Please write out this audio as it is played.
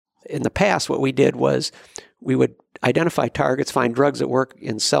in the past, what we did was we would identify targets, find drugs that work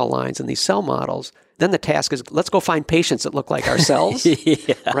in cell lines and these cell models. Then the task is, let's go find patients that look like ourselves,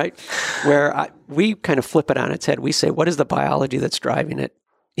 Yeah. right? Where we kind of flip it on its head. We say, what is the biology that's driving it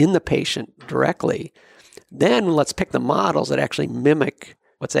in the patient directly? Then let's pick the models that actually mimic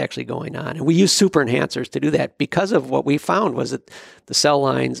what's actually going on. And we use super enhancers to do that because of what we found was that the cell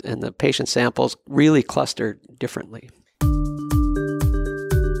lines and the patient samples really clustered differently.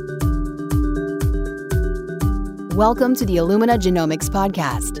 Welcome to the Illumina Genomics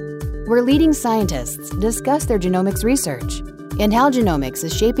Podcast, where leading scientists discuss their genomics research and how genomics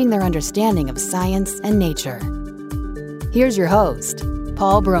is shaping their understanding of science and nature. Here's your host,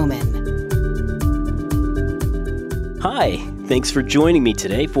 Paul Broman. Hi, thanks for joining me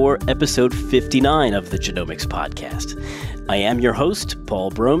today for episode 59 of the Genomics Podcast. I am your host,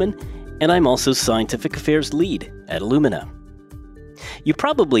 Paul Broman, and I'm also Scientific Affairs Lead at Illumina. You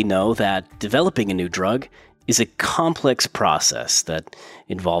probably know that developing a new drug is a complex process that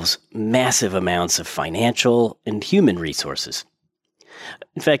involves massive amounts of financial and human resources.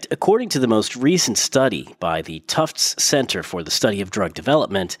 In fact, according to the most recent study by the Tufts Center for the Study of Drug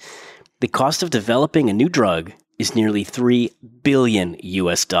Development, the cost of developing a new drug is nearly $3 billion.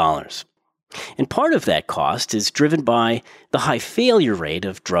 And part of that cost is driven by the high failure rate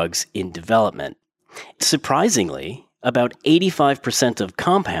of drugs in development. Surprisingly, about 85% of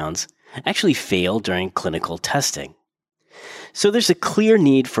compounds actually fail during clinical testing. So there's a clear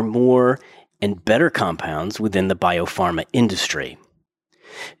need for more and better compounds within the biopharma industry.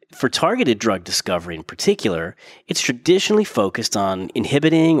 For targeted drug discovery in particular, it's traditionally focused on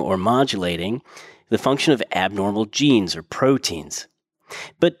inhibiting or modulating the function of abnormal genes or proteins.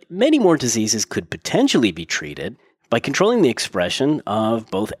 But many more diseases could potentially be treated by controlling the expression of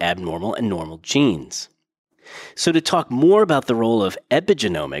both abnormal and normal genes. So to talk more about the role of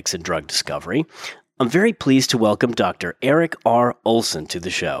epigenomics in drug discovery, I'm very pleased to welcome Dr. Erik R. Olson to the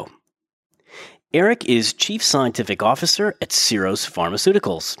show. Erik is Chief Scientific Officer at Syros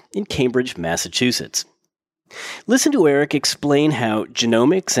Pharmaceuticals in Cambridge, Massachusetts. Listen to Erik explain how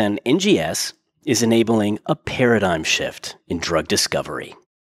genomics and NGS is enabling a paradigm shift in drug discovery.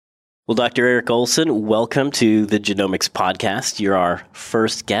 Well, Dr. Erik Olson, welcome to the Genomics Podcast. You're our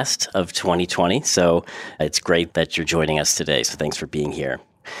first guest of 2020, so it's great that you're joining us today. So thanks for being here.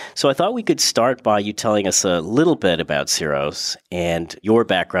 So I thought we could start by you telling us a little bit about Syros and your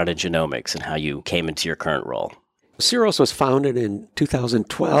background in genomics and how you came into your current role. Syros was founded in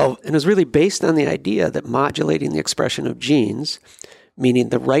 2012 and is really based on the idea that modulating the expression of genes, meaning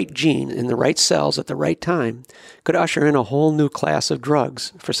the right gene in the right cells at the right time, could usher in a whole new class of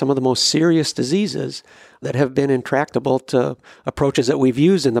drugs for some of the most serious diseases that have been intractable to approaches that we've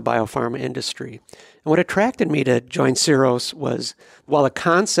used in the biopharma industry. And what attracted me to join Syros was, while the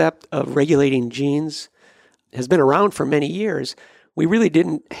concept of regulating genes has been around for many years, we really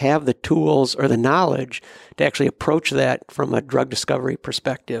didn't have the tools or the knowledge to actually approach that from a drug discovery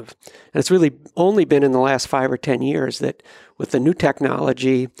perspective. And it's really only been in the last 5 or 10 years that with the new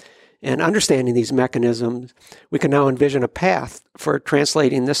technology and understanding these mechanisms, we can now envision a path for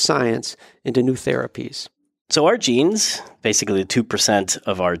translating this science into new therapies. So our genes, basically the 2%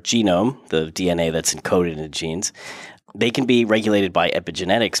 of our genome, the DNA that's encoded in the genes, they can be regulated by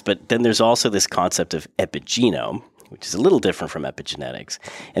epigenetics, but then there's also this concept of epigenome, which is a little different from epigenetics.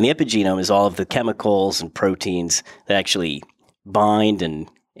 And the epigenome is all of the chemicals and proteins that actually bind and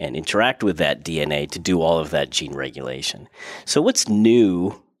interact with that DNA to do all of that gene regulation. So what's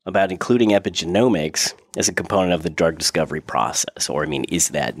new about including epigenomics as a component of the drug discovery process? Or, is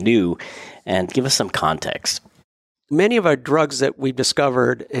that new? And give us some context. Many of our drugs that we've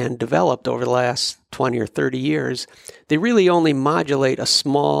discovered and developed over the last 20 or 30 years, they really only modulate a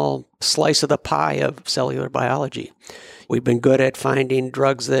small slice of the pie of cellular biology. We've been good at finding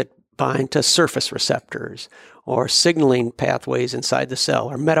drugs that bind to surface receptors or signaling pathways inside the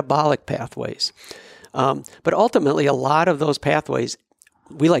cell or metabolic pathways. But ultimately, a lot of those pathways,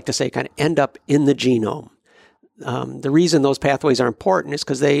 we like to say, kind of end up in the genome. The reason those pathways are important is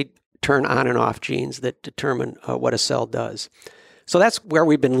because they turn on and off genes that determine what a cell does. So that's where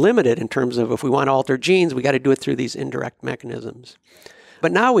we've been limited in terms of if we want to alter genes, we got to do it through these indirect mechanisms.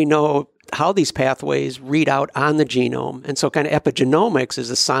 But now we know how these pathways read out on the genome. And so kind of epigenomics is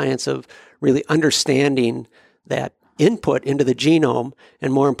the science of really understanding that input into the genome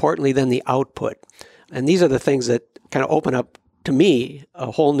and more importantly than the output. And these are the things that kind of open up, to me,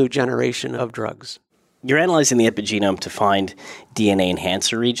 a whole new generation of drugs. You're analyzing the epigenome to find DNA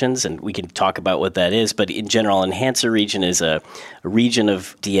enhancer regions, and we can talk about what that is. But in general, enhancer region is a region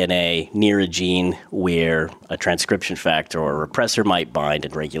of DNA near a gene where a transcription factor or a repressor might bind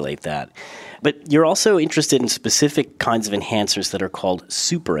and regulate that. But you're also interested in specific kinds of enhancers that are called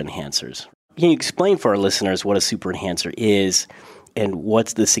super enhancers. Can you explain for our listeners what a super enhancer is and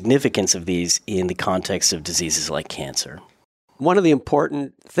what's the significance of these in the context of diseases like cancer? One of the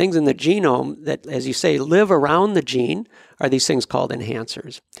important things in the genome that, as you say, live around the gene are these things called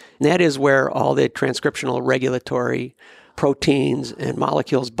enhancers. And that is where all the transcriptional regulatory proteins and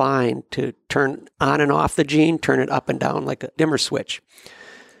molecules bind to turn on and off the gene, turn it up and down like a dimmer switch.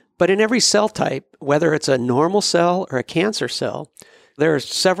 But in every cell type, whether it's a normal cell or a cancer cell, there are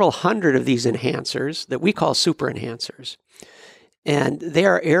several hundred of these enhancers that we call super enhancers. And they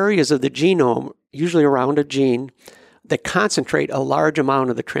are areas of the genome, usually around a gene, that concentrate a large amount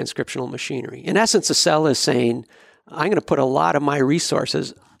of the transcriptional machinery. In essence, a cell is saying, I'm going to put a lot of my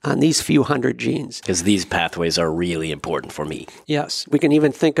resources on these few hundred genes. Because these pathways are really important for me. Yes. We can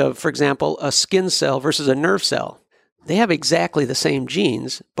even think of, for example, a skin cell versus a nerve cell. They have exactly the same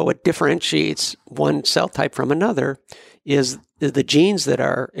genes, but what differentiates one cell type from another is the genes that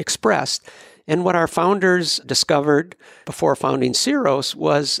are expressed. And what our founders discovered before founding Syros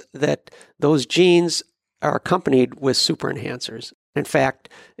was that those genes are accompanied with super enhancers. In fact,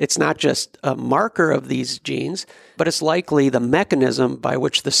 it's not just a marker of these genes, but it's likely the mechanism by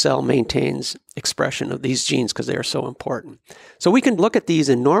which the cell maintains expression of these genes because they are so important. So we can look at these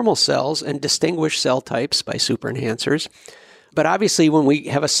in normal cells and distinguish cell types by super enhancers. But obviously, when we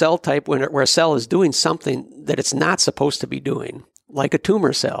have a cell type where a cell is doing something that it's not supposed to be doing, like a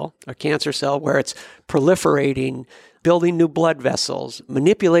tumor cell, a cancer cell, where it's proliferating, building new blood vessels,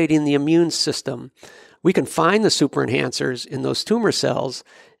 manipulating the immune system, we can find the super enhancers in those tumor cells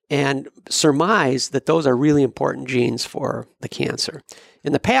and surmise that those are really important genes for the cancer.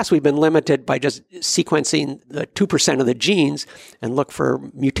 In the past, we've been limited by just sequencing the 2% of the genes and look for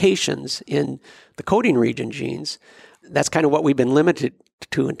mutations in the coding region genes. That's kind of what we've been limited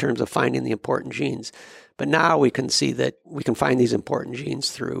to in terms of finding the important genes. But now we can see that we can find these important genes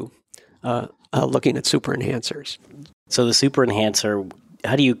through looking at super enhancers. So the super enhancer,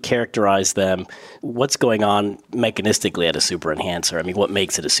 how do you characterize them? What's going on mechanistically at a super enhancer? I mean, what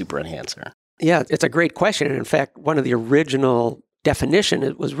makes it a super enhancer? Yeah, it's a great question. And in fact, one of the original definition,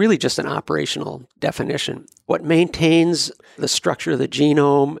 it was really just an operational definition. What maintains the structure of the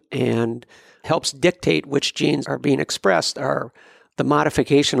genome and helps dictate which genes are being expressed are the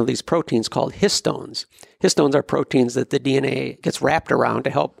modification of these proteins called histones. Histones are proteins that the DNA gets wrapped around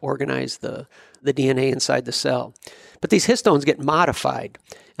to help organize the DNA inside the cell. But these histones get modified,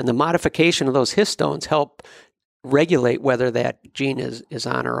 and the modification of those histones help regulate whether that gene is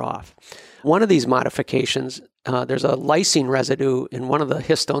on or off. One of these modifications, there's a lysine residue in one of the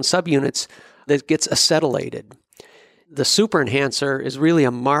histone subunits that gets acetylated. The super enhancer is really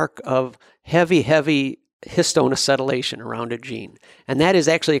a mark of heavy histone acetylation around a gene. And that is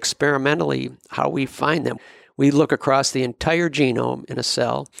actually experimentally how we find them. We look across the entire genome in a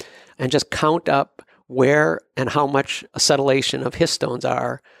cell and just count up where and how much acetylation of histones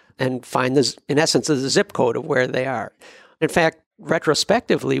are and find, this, in essence, the zip code of where they are. In fact,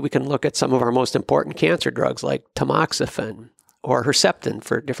 retrospectively, we can look at some of our most important cancer drugs like tamoxifen or Herceptin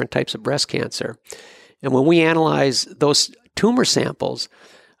for different types of breast cancer. And when we analyze those tumor samples,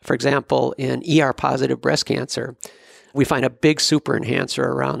 for example, in ER-positive breast cancer, we find a big super enhancer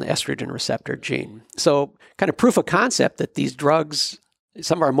around the estrogen receptor gene. So kind of proof of concept that these drugs,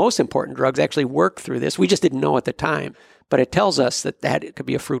 some of our most important drugs, actually work through this. We just didn't know at the time, but it tells us that it could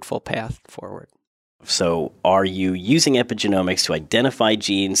be a fruitful path forward. So are you using epigenomics to identify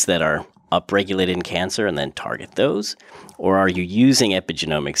genes that are upregulated in cancer and then target those? Or are you using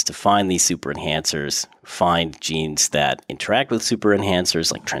epigenomics to find these super enhancers, find genes that interact with super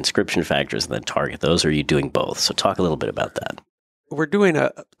enhancers like transcription factors and then target those? Or are you doing both? So talk a little bit about that. We're doing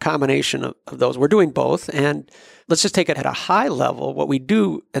a combination of those. We're doing both. And let's just take it at a high level. What we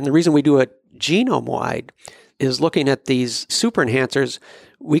do, and the reason we do it genome-wide, is looking at these super enhancers,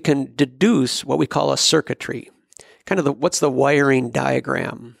 we can deduce what we call a circuitry, kind of what's the wiring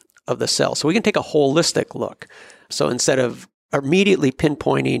diagram of the cell. So we can take a holistic look. So instead of immediately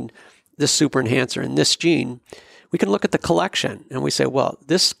pinpointing this super enhancer in this gene, we can look at the collection and we say, well,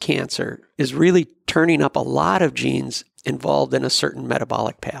 this cancer is really turning up a lot of genes involved in a certain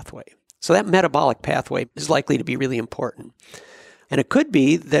metabolic pathway. So that metabolic pathway is likely to be really important. And it could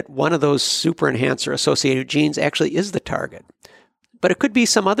be that one of those super enhancer associated genes actually is the target. But it could be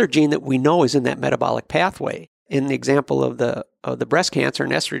some other gene that we know is in that metabolic pathway. In the example of the breast cancer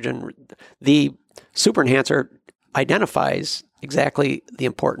and estrogen, the super enhancer identifies exactly the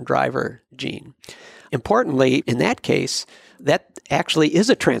important driver gene. Importantly, in that case, that actually is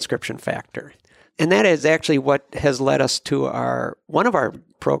a transcription factor. And that is actually what has led us to one of our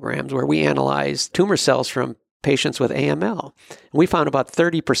programs where we analyze tumor cells from patients with AML. We found about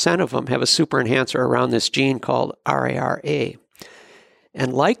 30% of them have a super enhancer around this gene called RARA.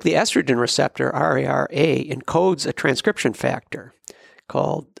 And like the estrogen receptor, RARA encodes a transcription factor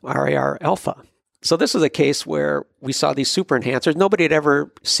called RAR alpha. So this is a case where we saw these super enhancers. Nobody had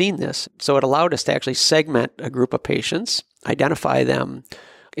ever seen this. So it allowed us to actually segment a group of patients, identify them,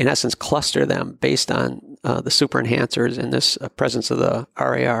 in essence, cluster them based on the super enhancers in this presence of the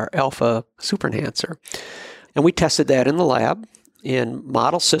RAR alpha super enhancer. And we tested that in the lab in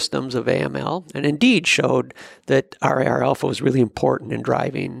model systems of AML, and indeed showed that RAR alpha was really important in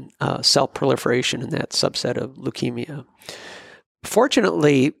driving cell proliferation in that subset of leukemia.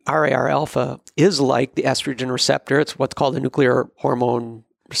 Fortunately, RAR alpha is like the estrogen receptor. It's what's called a nuclear hormone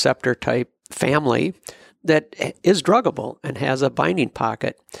receptor type family that is druggable and has a binding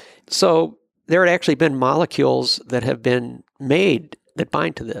pocket. So there had actually been molecules that have been made that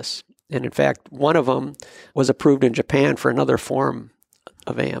bind to this. And in fact, one of them was approved in Japan for another form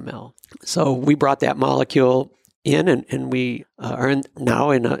of AML. So we brought that molecule in, and we are now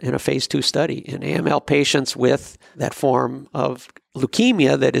in a phase 2 study in AML patients with that form of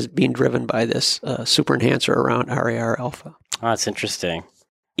leukemia that is being driven by this super enhancer around RAR alpha. Oh, that's interesting.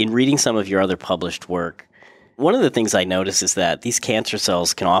 In reading some of your other published work, one of the things I notice is that these cancer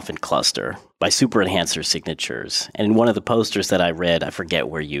cells can often cluster by super enhancer signatures. And in one of the posters that I read, I forget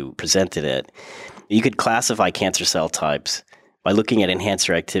where you presented it, you could classify cancer cell types by looking at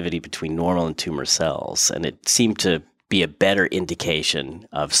enhancer activity between normal and tumor cells. And it seemed to be a better indication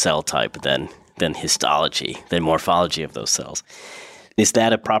of cell type than histology, than morphology of those cells. Is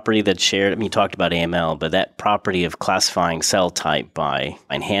that a property that's shared? I mean, you talked about AML, but that property of classifying cell type by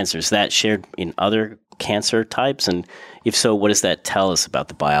enhancers, is that shared in other cancer types? And if so, what does that tell us about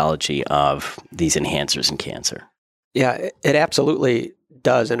the biology of these enhancers in cancer? Yeah, it absolutely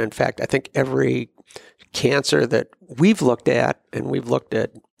does. And in fact, I think every cancer that we've looked at, and we've looked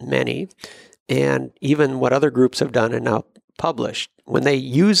at many, and even what other groups have done and now published, when they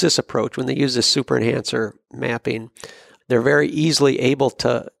use this approach, when they use this super enhancer mapping, they're very easily able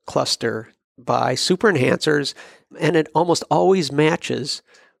to cluster by super enhancers, and it almost always matches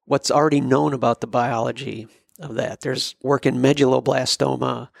what's already known about the biology of that. There's work in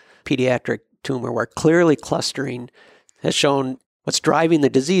medulloblastoma, pediatric tumor, where clearly clustering has shown what's driving the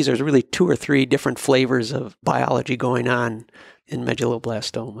disease. There's really 2 or 3 different flavors of biology going on in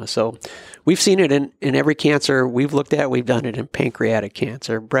medulloblastoma. So we've seen it in every cancer we've looked at. We've done it in pancreatic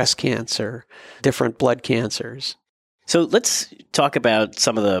cancer, breast cancer, different blood cancers. So let's talk about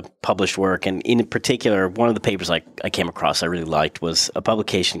some of the published work. And in particular, one of the papers I came across I really liked was a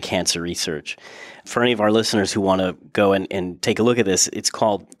publication, Cancer Research. For any of our listeners who want to go and take a look at this, it's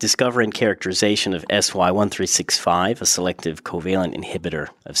called Discovery and Characterization of SY1365, a selective covalent inhibitor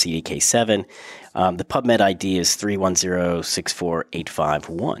of CDK7. The PubMed ID is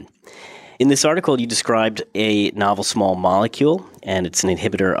 310-64851. In this article, you described a novel small molecule, and it's an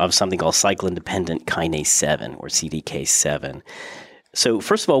inhibitor of something called cyclin-dependent kinase 7, or CDK7. So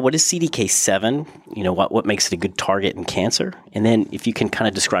first of all, what is CDK7? You know, what makes it a good target in cancer? And then if you can kind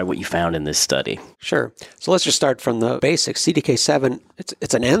of describe what you found in this study. Sure. So let's just start from the basics. CDK7,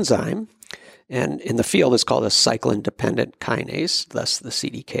 it's an enzyme, and in the field it's called a cyclin-dependent kinase, thus the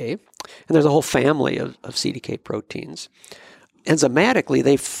CDK. And there's a whole family of CDK proteins. Enzymatically,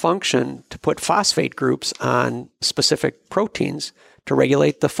 they function to put phosphate groups on specific proteins to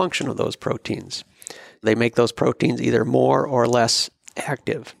regulate the function of those proteins. They make those proteins either more or less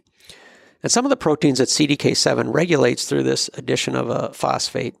active. And some of the proteins that CDK7 regulates through this addition of a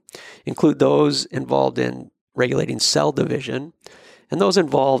phosphate include those involved in regulating cell division and those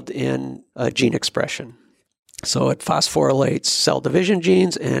involved in gene expression. So it phosphorylates cell division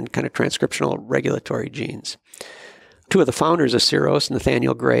genes and kind of transcriptional regulatory genes. 2 of the founders of Syros,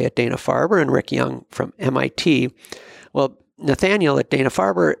 Nathaniel Gray at Dana-Farber and Rick Young from MIT. Well, Nathaniel at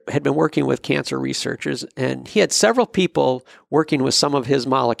Dana-Farber had been working with cancer researchers, and he had several people working with some of his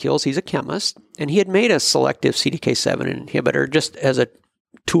molecules. He's a chemist, and he had made a selective CDK7 inhibitor just as a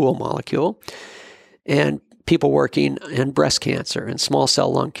tool molecule. And people working in breast cancer and small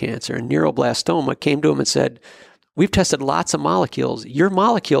cell lung cancer and neuroblastoma came to him and said, "We've tested lots of molecules. Your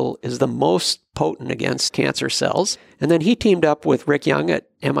molecule is the most potent against cancer cells." And then he teamed up with Rick Young at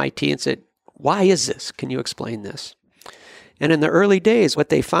MIT and said, "Why is this? Can you explain this?" And in the early days, what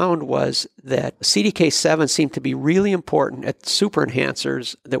they found was that CDK7 seemed to be really important at super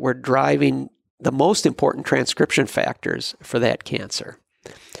enhancers that were driving the most important transcription factors for that cancer.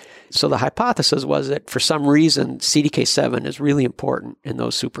 So the hypothesis was that for some reason, CDK7 is really important in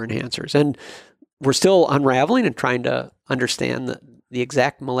those super enhancers. And we're still unraveling and trying to understand the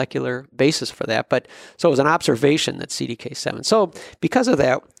exact molecular basis for that. But so it was an observation that CDK7. So because of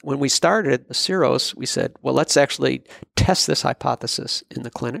that, when we started Syros, we said, well, let's actually test this hypothesis in the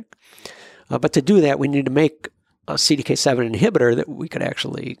clinic. But to do that, we need to make a CDK7 inhibitor that we could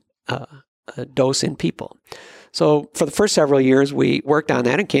actually dose in people. So for the first several years, we worked on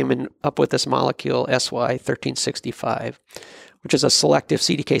that and came up with this molecule, SY1365, which is a selective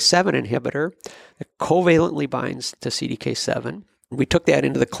CDK7 inhibitor that covalently binds to CDK7. We took that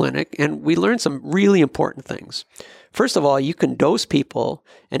into the clinic, and we learned some really important things. First of all, you can dose people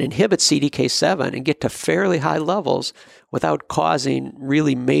and inhibit CDK7 and get to fairly high levels without causing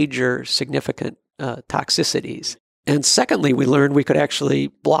really major, significant toxicities. And secondly, we learned we could actually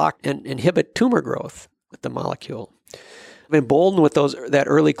block and inhibit tumor growth with the molecule. Emboldened with that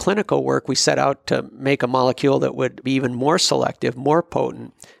early clinical work, we set out to make a molecule that would be even more selective, more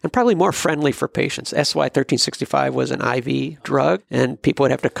potent, and probably more friendly for patients. SY1365 was an IV drug, and people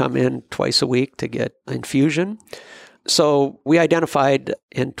would have to come in twice a week to get infusion. So we identified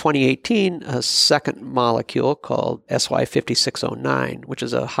in 2018 a second molecule called SY5609, which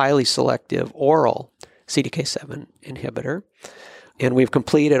is a highly selective oral CDK7 inhibitor. And we've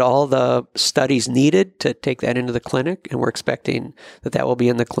completed all the studies needed to take that into the clinic, and we're expecting that will be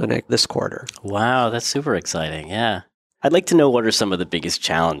in the clinic this quarter. Wow, that's super exciting. Yeah. I'd like to know, what are some of the biggest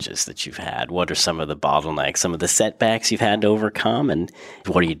challenges that you've had? What are some of the bottlenecks, some of the setbacks you've had to overcome, and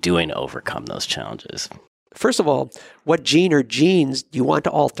what are you doing to overcome those challenges? First of all, what gene or genes do you want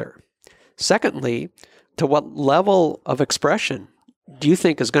to alter? Secondly, to what level of expression do you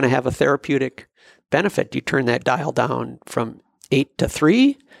think is going to have a therapeutic benefit? Do you turn that dial down from 8 to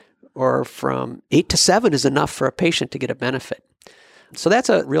 3, or from 8 to 7 is enough for a patient to get a benefit? So that's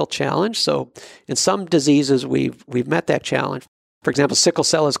a real challenge. So in some diseases, we've met that challenge. For example, sickle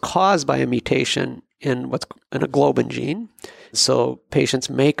cell is caused by a mutation in a globin gene. So patients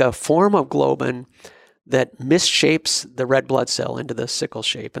make a form of globin that misshapes the red blood cell into the sickle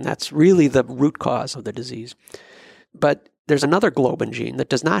shape, and that's really the root cause of the disease. But there's another globin gene that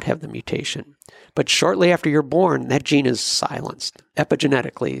does not have the mutation. But shortly after you're born, that gene is silenced,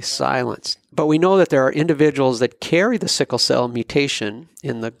 epigenetically silenced. But we know that there are individuals that carry the sickle cell mutation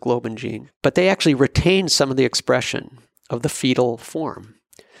in the globin gene, but they actually retain some of the expression of the fetal form.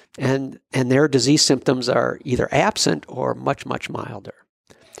 And their disease symptoms are either absent or much, much milder.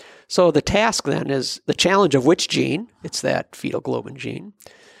 So the task then is the challenge of which gene, it's that fetal globin gene,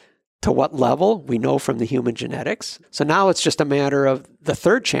 to what level, we know from the human genetics. So now it's just a matter of the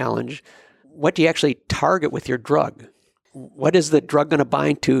third challenge. What do you actually target with your drug? What is the drug going to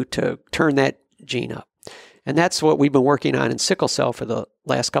bind to turn that gene up? And that's what we've been working on in sickle cell for the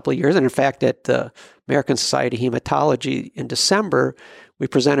last couple of years. And in fact, at the American Society of Hematology in December, we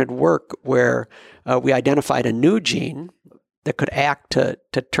presented work where we identified a new gene that could act to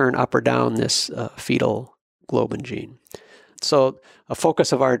turn up or down this fetal globin gene. So a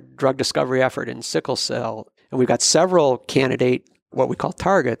focus of our drug discovery effort in sickle cell, and we've got several candidate, what we call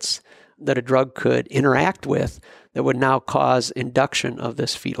targets, that a drug could interact with that would now cause induction of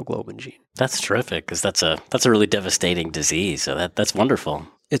this fetal globin gene. That's terrific, because that's a really devastating disease. So that's wonderful.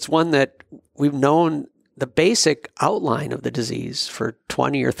 It's one that we've known the basic outline of the disease for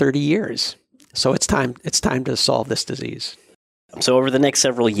 20 or 30 years. So it's time to solve this disease. So over the next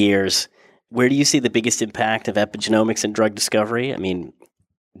several years, where do you see the biggest impact of epigenomics in drug discovery? I mean,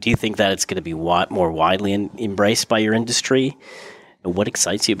 do you think that it's going to be more widely embraced by your industry? And what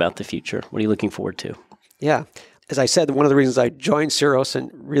excites you about the future? What are you looking forward to? Yeah. As I said, one of the reasons I joined Syros and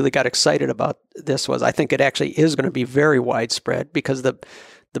really got excited about this was I think it actually is going to be very widespread, because the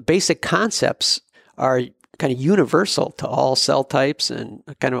basic concepts are kind of universal to all cell types and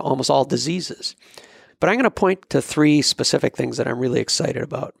kind of almost all diseases. But I'm going to point to 3 specific things that I'm really excited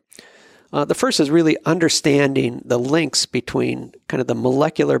about. The first is really understanding the links between kind of the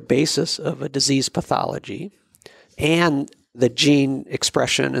molecular basis of a disease pathology and the gene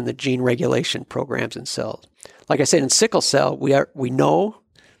expression and the gene regulation programs in cells. Like I said, in sickle cell, we know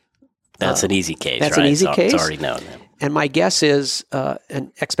that's an easy case. That's right? an easy case. It's already known. And my guess is,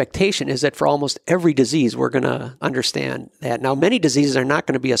 an expectation is that for almost every disease, we're going to understand that. Now, many diseases are not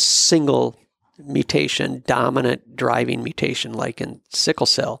going to be a single mutation, dominant driving mutation like in sickle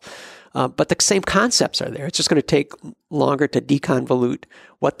cell. But the same concepts are there. It's just going to take longer to deconvolute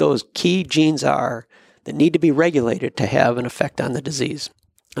what those key genes are that need to be regulated to have an effect on the disease.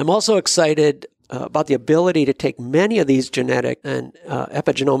 I'm also excited about the ability to take many of these genetic and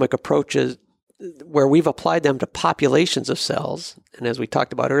epigenomic approaches where we've applied them to populations of cells, and as we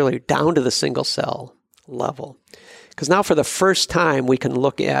talked about earlier, down to the single cell level. Because now for the first time, we can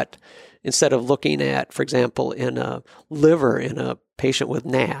look at, instead of looking at, for example, in a liver in a patient with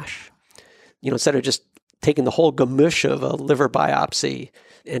NASH, instead of just taking the whole gamush of a liver biopsy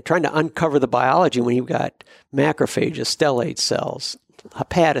and trying to uncover the biology when you've got macrophages, stellate cells,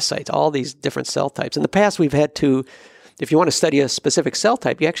 hepatocytes, all these different cell types. In the past, we've had to, if you want to study a specific cell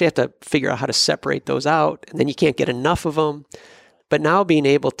type, you actually have to figure out how to separate those out, and then you can't get enough of them. But now being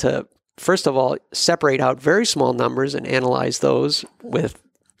able to, first of all, separate out very small numbers and analyze those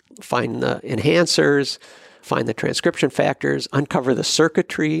find the enhancers, find the transcription factors, uncover the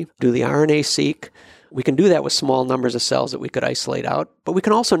circuitry, do the RNA-seq. We can do that with small numbers of cells that we could isolate out, but we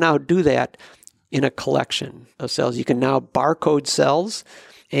can also now do that in a collection of cells. You can now barcode cells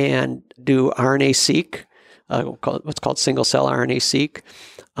and do RNA-seq, what's called single-cell RNA-seq,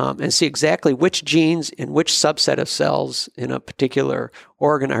 and see exactly which genes in which subset of cells in a particular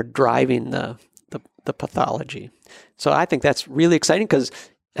organ are driving the pathology. So I think that's really exciting because,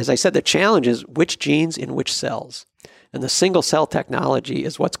 as I said, the challenge is which genes in which cells. And the single-cell technology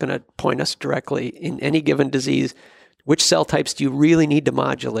is what's going to point us directly in any given disease. Which cell types do you really need to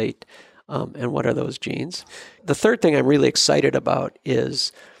modulate, and what are those genes? The third thing I'm really excited about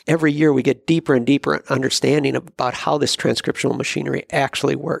is every year we get deeper and deeper understanding about how this transcriptional machinery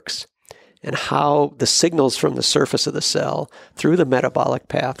actually works and how the signals from the surface of the cell through the metabolic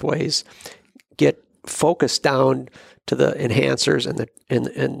pathways get focused down to the enhancers and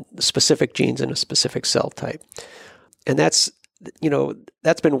the specific genes in a specific cell type. And that's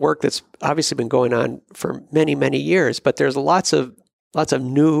been work that's obviously been going on for many, many years, but there's lots of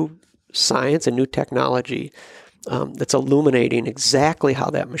new science and new technology that's illuminating exactly how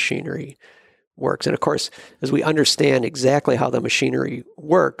that machinery works. And of course, as we understand exactly how the machinery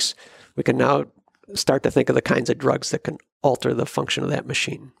works, we can now start to think of the kinds of drugs that can alter the function of that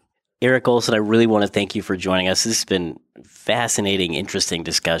machine. Erik Olson, I really want to thank you for joining us. This has been fascinating, interesting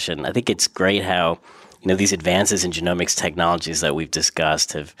discussion. I think it's great how these advances in genomics technologies that we've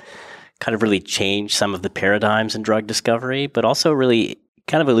discussed have kind of really changed some of the paradigms in drug discovery, but also really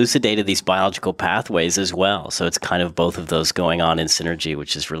kind of elucidated these biological pathways as well. So it's kind of both of those going on in synergy,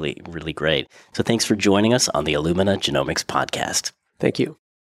 which is really, really great. So thanks for joining us on the Illumina Genomics Podcast. Thank you.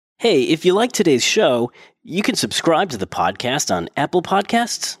 Hey, if you like today's show, you can subscribe to the podcast on Apple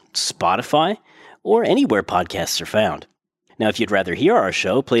Podcasts, Spotify, or anywhere podcasts are found. Now, if you'd rather hear our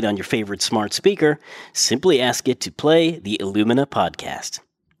show played on your favorite smart speaker, simply ask it to play the Illumina podcast.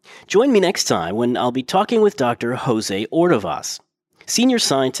 Join me next time when I'll be talking with Dr. Jose Ordovas, Senior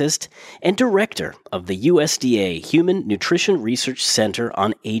Scientist and Director of the USDA Human Nutrition Research Center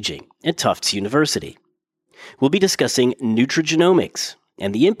on Aging at Tufts University. We'll be discussing nutrigenomics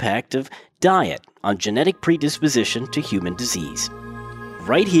and the impact of diet on genetic predisposition to human disease.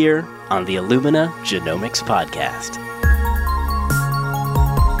 Right here on the Illumina Genomics Podcast.